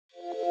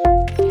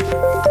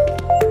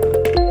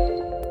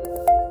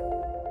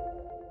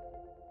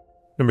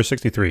Number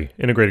 63,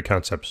 integrated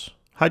concepts.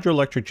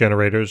 Hydroelectric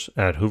generators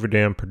at Hoover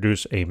Dam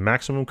produce a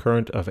maximum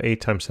current of 8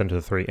 times 10 to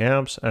the 3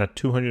 amps at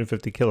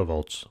 250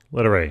 kilovolts.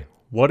 Letter A,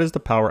 what is the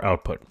power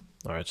output?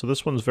 All right, so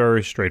this one's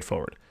very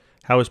straightforward.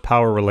 How is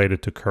power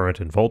related to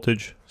current and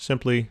voltage?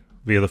 Simply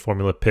via the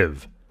formula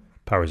PIV.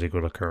 Power is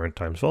equal to current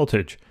times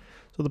voltage.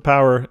 So the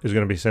power is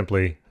going to be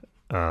simply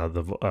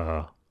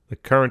the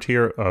current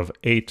here of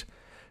 8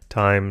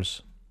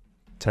 times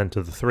 10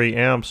 to the 3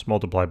 amps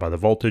multiplied by the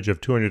voltage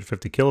of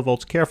 250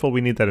 kilovolts. Careful,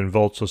 we need that in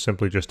volts, so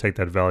simply just take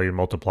that value and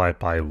multiply it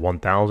by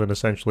 1,000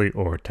 essentially,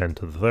 or 10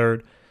 to the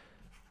third.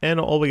 And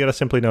all we got to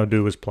simply now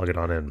do is plug it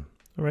on in.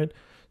 All right,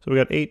 so we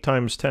got 8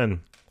 times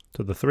 10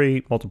 to the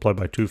 3 multiplied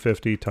by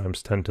 250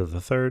 times 10 to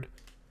the third.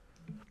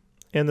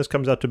 And this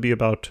comes out to be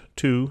about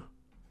 2.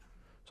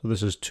 So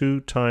this is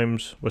 2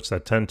 times, what's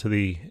that, 10 to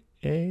the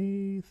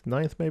 8th,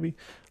 9th maybe?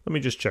 Let me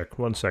just check,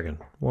 1 second.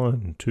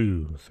 1,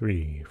 2,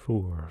 3,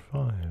 4,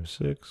 5,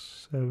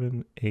 6,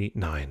 7, 8,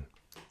 9.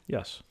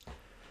 Yes.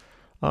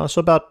 So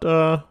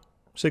about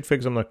sig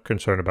figs I'm not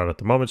concerned about at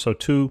the moment. So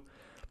 2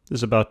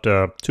 is about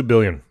 2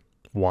 billion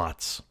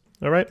watts.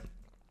 All right.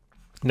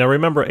 Now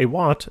remember, a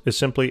watt is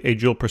simply a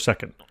joule per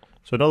second.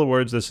 So in other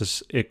words, this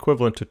is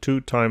equivalent to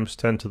 2 times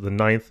 10 to the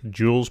 9th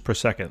joules per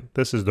second.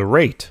 This is the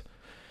rate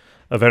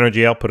of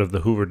energy output of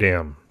the Hoover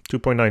Dam.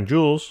 2.9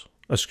 joules.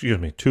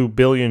 2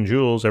 billion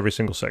joules every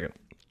single second.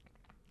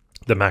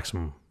 The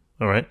maximum.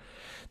 All right.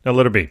 Now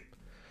letter B.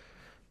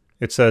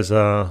 It says,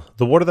 the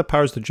water that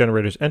powers the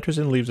generators enters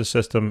and leaves the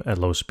system at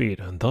low speed,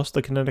 and thus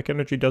the kinetic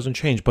energy doesn't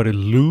change, but it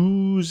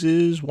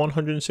loses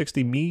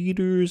 160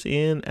 meters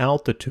in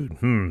altitude.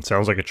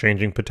 Sounds like a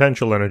changing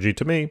potential energy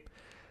to me.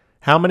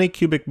 How many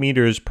cubic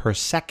meters per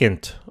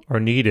second are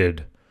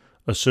needed,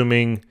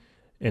 assuming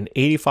an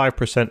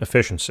 85%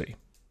 efficiency?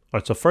 All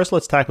right, so first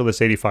let's tackle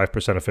this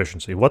 85%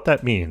 efficiency. What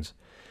that means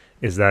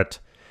is that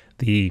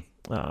the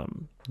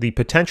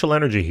potential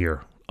energy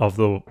here of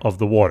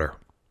the water,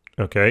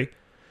 okay,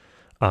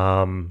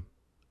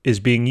 is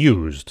being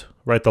used,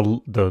 right?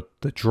 The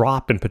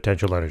drop in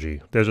potential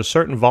energy. There's a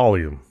certain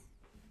volume.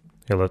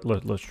 Here,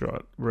 let's draw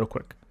it real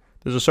quick.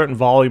 There's a certain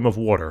volume of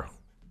water,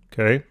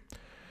 okay,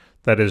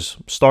 that is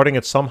starting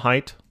at some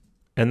height,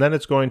 and then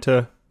it's going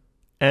to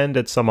end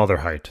at some other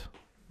height,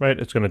 right?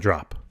 It's going to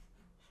drop,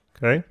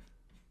 okay?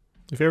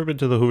 If you've ever been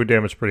to the Hoover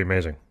Dam, it's pretty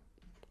amazing.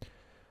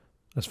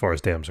 As far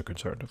as dams are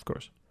concerned, of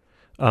course.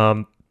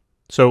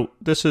 So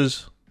this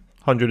is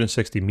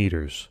 160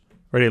 meters,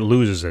 right? It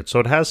loses it. So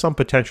it has some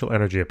potential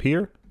energy up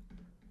here,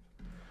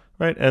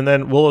 right? And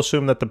then we'll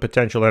assume that the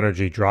potential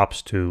energy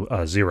drops to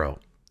 0,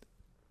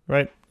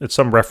 right? It's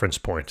some reference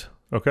point,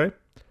 okay?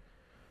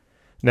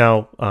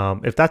 Now,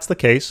 if that's the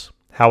case,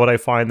 how would I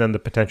find then the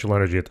potential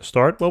energy at the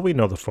start? Well, we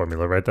know the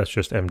formula, right? That's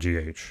just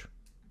mgh.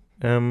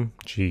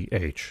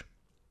 mgh,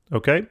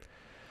 okay?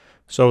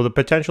 So the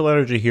potential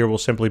energy here will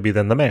simply be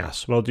then the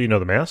mass. Well, do you know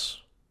the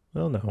mass?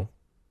 Well, no.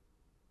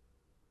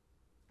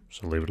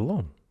 So leave it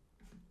alone.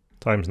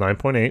 Times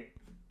 9.8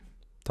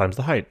 times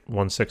the height,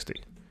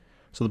 160.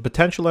 So the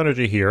potential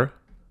energy here,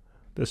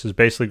 this is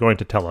basically going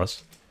to tell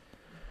us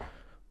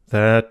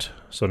that,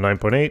 so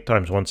 9.8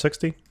 times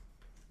 160.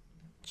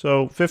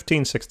 So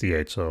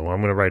 1568. So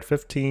I'm going to write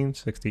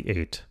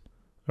 1568.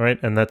 All right,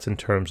 and that's in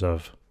terms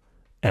of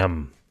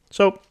M.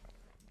 So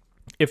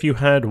if you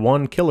had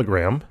 1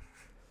 kilogram,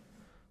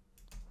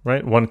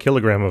 right, 1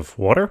 kilogram of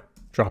water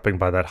dropping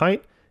by that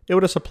height, it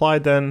would have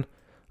supplied then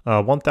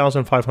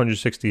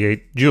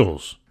 1,568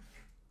 joules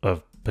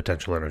of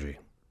potential energy.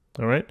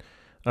 All right.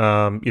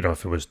 You know,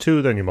 if it was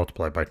 2, then you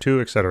multiply by 2,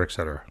 et cetera, et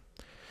cetera.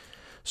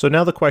 So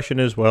now the question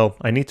is, well,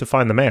 I need to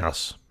find the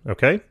mass.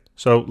 Okay.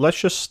 So let's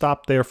just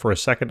stop there for a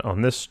second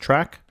on this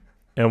track.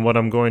 And what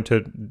I'm going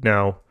to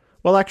now,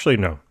 well, actually,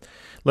 no.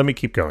 Let me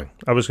keep going.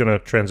 I was going to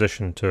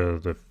transition to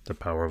the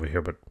power over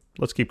here, but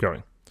let's keep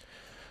going.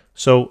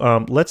 So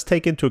let's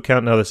take into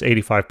account now this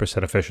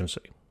 85%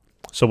 efficiency.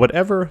 So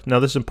whatever, now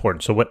this is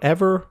important, so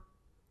whatever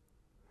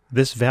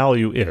this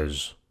value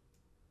is,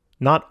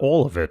 not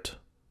all of it,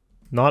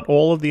 not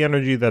all of the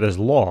energy that is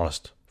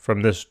lost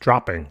from this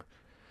dropping,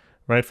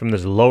 right, from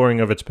this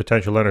lowering of its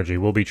potential energy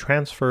will be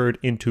transferred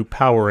into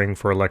powering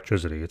for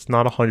electricity. It's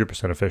not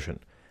 100%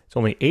 efficient. It's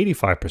only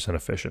 85%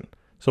 efficient.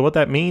 So what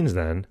that means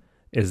then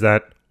is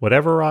that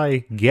whatever I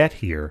get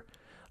here,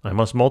 I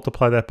must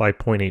multiply that by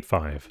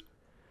 0.85.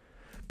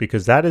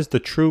 Because that is the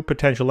true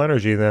potential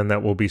energy then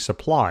that will be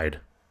supplied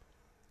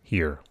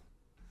here.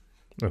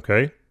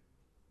 Okay?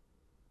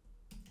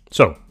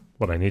 So,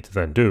 what I need to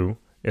then do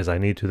is I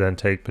need to then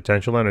take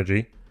potential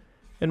energy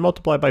and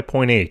multiply by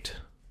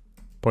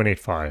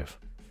 0.85.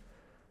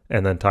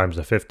 And then times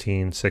the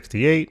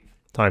 1568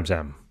 times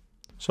M.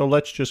 So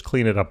let's just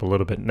clean it up a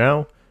little bit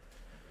now.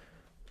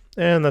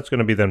 And that's going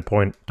to be then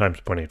times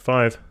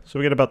 0.85. So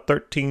we get about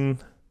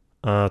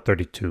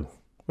 1332 or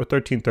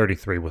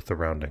 1333 with the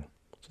rounding.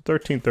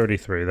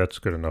 1333, that's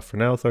good enough for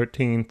now.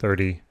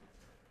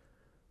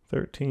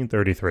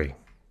 1333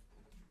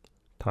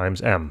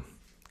 times M.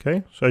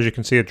 Okay, so as you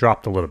can see, it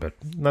dropped a little bit.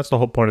 And that's the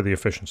whole point of the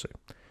efficiency,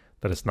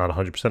 that it's not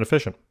 100%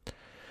 efficient.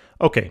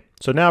 Okay,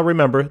 so now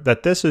remember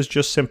that this is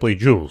just simply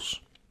joules,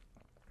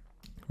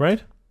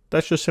 right?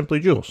 That's just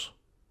simply joules,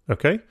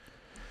 okay?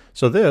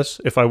 So this,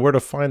 if I were to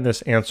find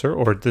this answer,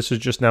 or this is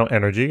just now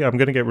energy, I'm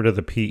going to get rid of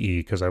the PE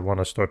because I want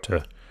to start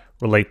to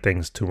relate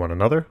things to one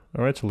another.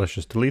 All right, so let's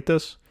just delete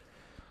this.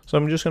 So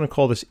I'm just going to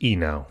call this E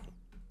now.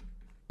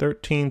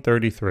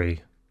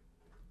 1333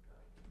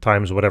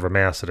 times whatever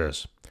mass it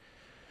is.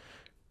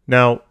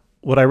 Now,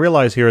 what I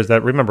realize here is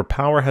that, remember,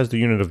 power has the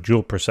unit of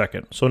joule per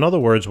second. So in other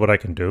words, what I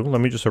can do,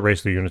 let me just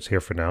erase the units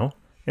here for now.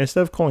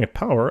 Instead of calling it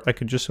power, I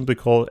could just simply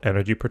call it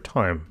energy per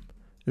time.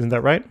 Isn't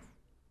that right?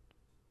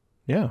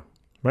 Yeah,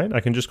 right? I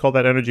can just call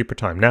that energy per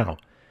time. Now,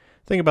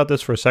 think about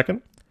this for a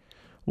second.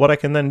 What I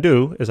can then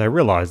do is I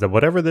realize that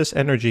whatever this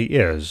energy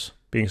is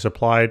being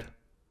supplied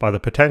by the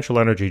potential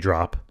energy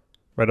drop,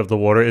 right, of the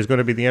water is going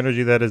to be the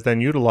energy that is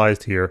then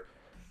utilized here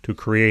to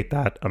create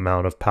that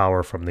amount of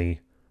power from the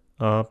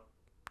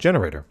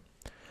generator.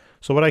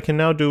 So what I can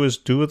now do is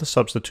do the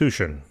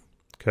substitution,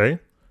 okay?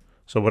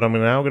 So what I'm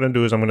now going to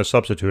do is I'm going to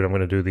substitute. I'm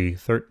going to do the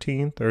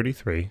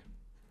 1333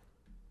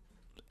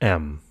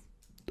 M,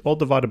 all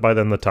divided by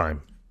then the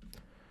time,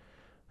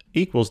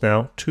 equals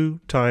now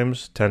 2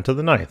 times 10 to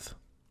the 9th,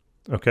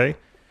 okay?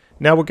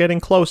 Now we're getting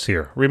close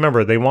here.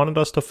 Remember, they wanted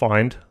us to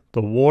find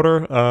the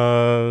water,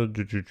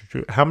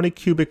 how many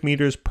cubic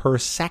meters per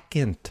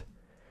second.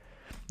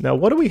 Now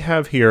what do we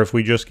have here if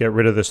we just get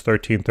rid of this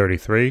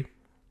 1333?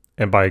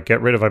 And by get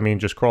rid of, I mean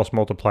just cross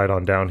multiply it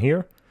on down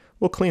here.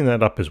 We'll clean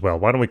that up as well.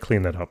 Why don't we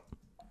clean that up?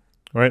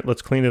 All right,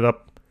 let's clean it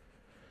up.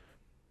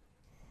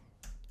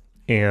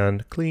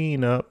 And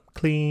clean up,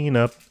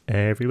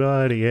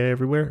 everybody,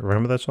 everywhere.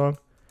 Remember that song?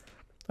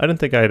 I didn't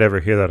think I'd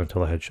ever hear that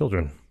until I had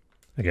children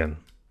again.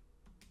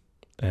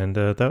 And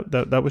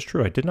that was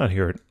true. I did not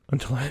hear it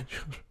until I had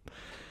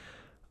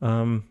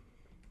children.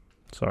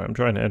 Sorry, I'm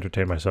trying to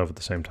entertain myself at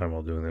the same time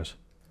while doing this.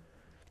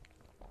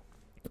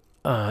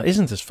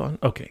 Isn't this fun?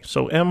 Okay,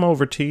 so M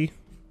over T.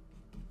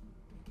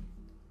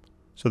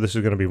 So this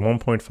is going to be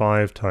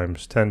 1.5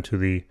 times 10 to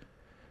the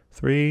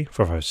 3,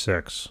 4, 5,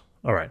 6.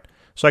 All right,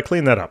 so I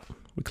cleaned that up.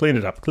 We cleaned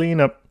it up. Clean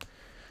up.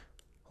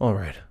 All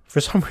right.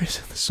 For some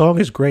reason, the song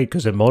is great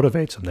because it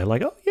motivates them. They're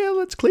like, oh, yeah,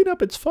 let's clean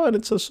up. It's fun.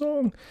 It's a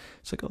song.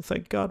 It's like, oh,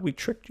 thank God we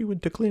tricked you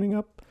into cleaning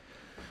up.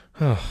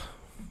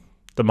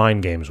 The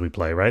mind games we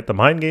play, right? The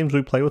mind games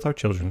we play with our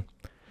children.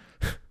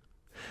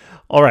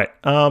 All right.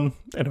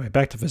 Anyway,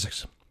 back to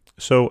physics.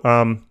 So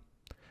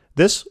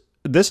this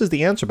is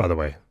the answer, by the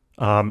way.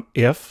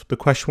 If the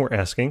question we're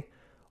asking,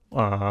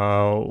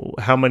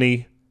 how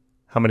many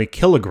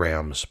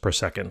kilograms per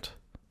second?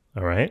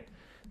 All right,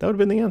 that would have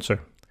been the answer.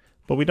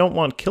 But we don't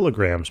want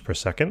kilograms per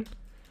second.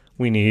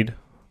 We need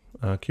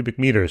cubic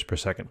meters per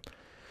second.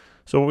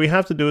 So what we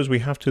have to do is we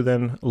have to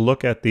then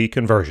look at the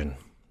conversion.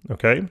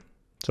 Okay,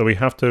 so we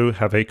have to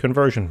have a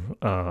conversion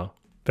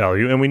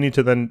value, and we need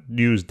to then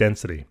use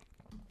density.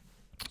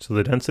 So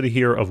the density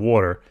here of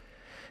water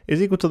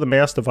is equal to the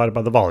mass divided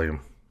by the volume,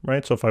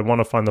 right? So if I want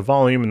to find the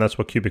volume, and that's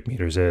what cubic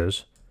meters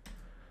is,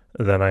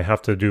 then I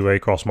have to do a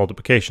cross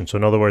multiplication. So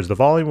in other words, the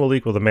volume will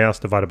equal the mass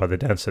divided by the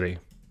density.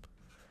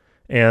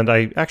 And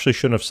I actually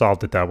shouldn't have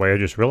solved it that way. I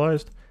just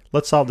realized,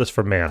 let's solve this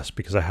for mass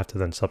because I have to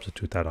then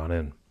substitute that on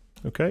in,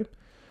 okay?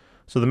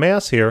 So the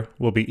mass here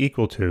will be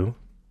equal to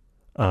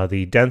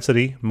the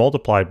density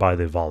multiplied by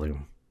the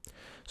volume.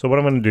 So what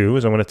I'm going to do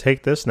is I'm going to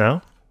take this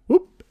now,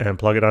 whoop, and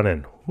plug it on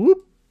in,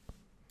 whoop.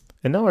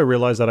 And now I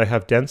realize that I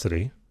have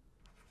density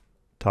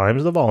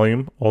times the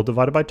volume, all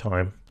divided by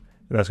time,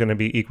 and that's going to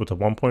be equal to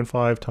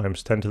 1.5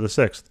 times 10 to the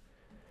 6th.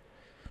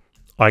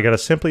 I got to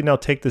simply now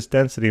take this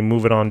density and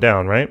move it on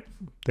down, right?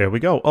 There we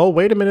go. Oh,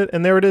 wait a minute,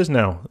 and there it is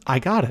now. I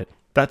got it.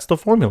 That's the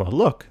formula.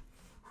 Look,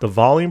 the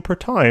volume per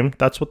time,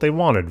 that's what they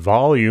wanted.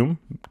 Volume,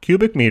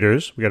 cubic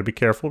meters. We got to be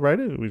careful, right?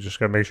 We just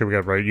got to make sure we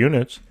got the right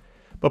units.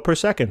 But per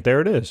second, there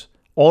it is.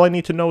 All I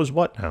need to know is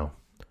what now?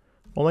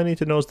 All I need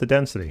to know is the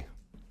density,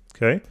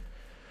 okay?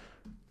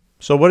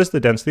 So what is the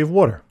density of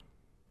water?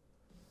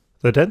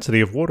 The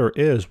density of water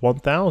is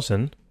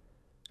 1,000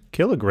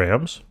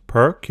 kilograms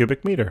per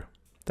cubic meter.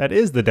 That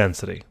is the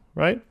density,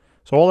 right?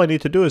 So all I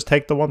need to do is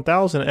take the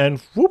 1,000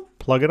 and whoop,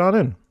 plug it on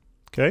in,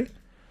 okay?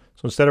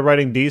 So instead of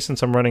writing D,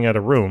 since I'm running out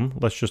of room,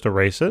 let's just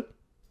erase it.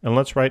 And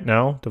let's write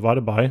now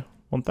divided by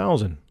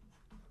 1,000.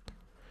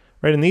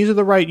 Right, and these are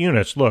the right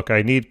units. Look,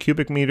 I need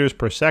cubic meters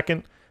per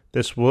second.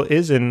 This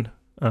is in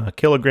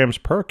kilograms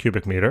per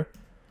cubic meter.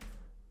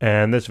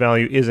 And this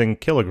value is in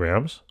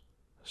kilograms.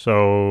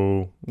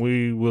 So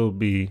we will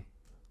be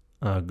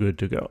good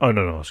to go. Oh,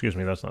 no, excuse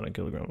me. That's not in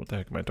kilograms. What the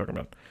heck am I talking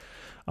about?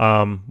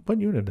 What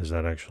unit is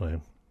that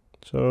actually?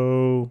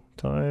 So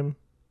time,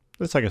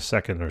 it's like a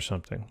second or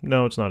something.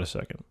 No, it's not a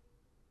second.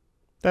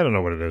 I don't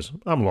know what it is.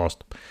 I'm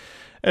lost.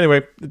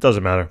 Anyway, it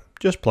doesn't matter.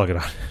 Just plug it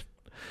on.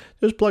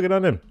 Just plug it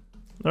on in.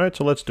 All right,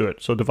 so let's do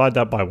it. So divide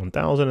that by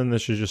 1,000, and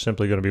this is just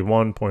simply going to be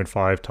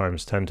 1.5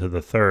 times 10 to the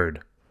 3rd,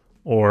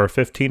 or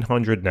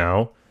 1,500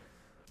 now.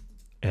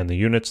 And the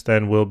units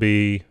then will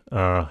be,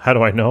 how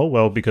do I know?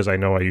 Well, because I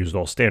know I used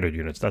all standard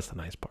units. That's the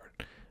nice part,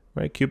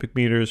 right? Cubic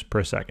meters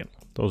per second.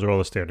 Those are all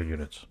the standard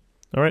units.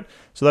 All right,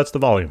 so that's the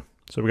volume.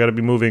 So we got to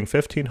be moving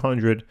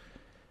 1,500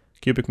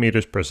 cubic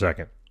meters per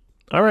second.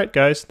 All right,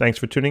 guys, thanks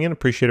for tuning in.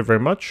 Appreciate it very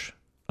much.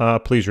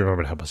 Please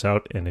remember to help us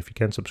out. And if you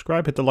can,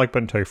 subscribe, hit the like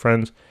button, tell your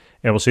friends,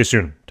 and we'll see you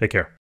soon. Take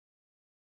care.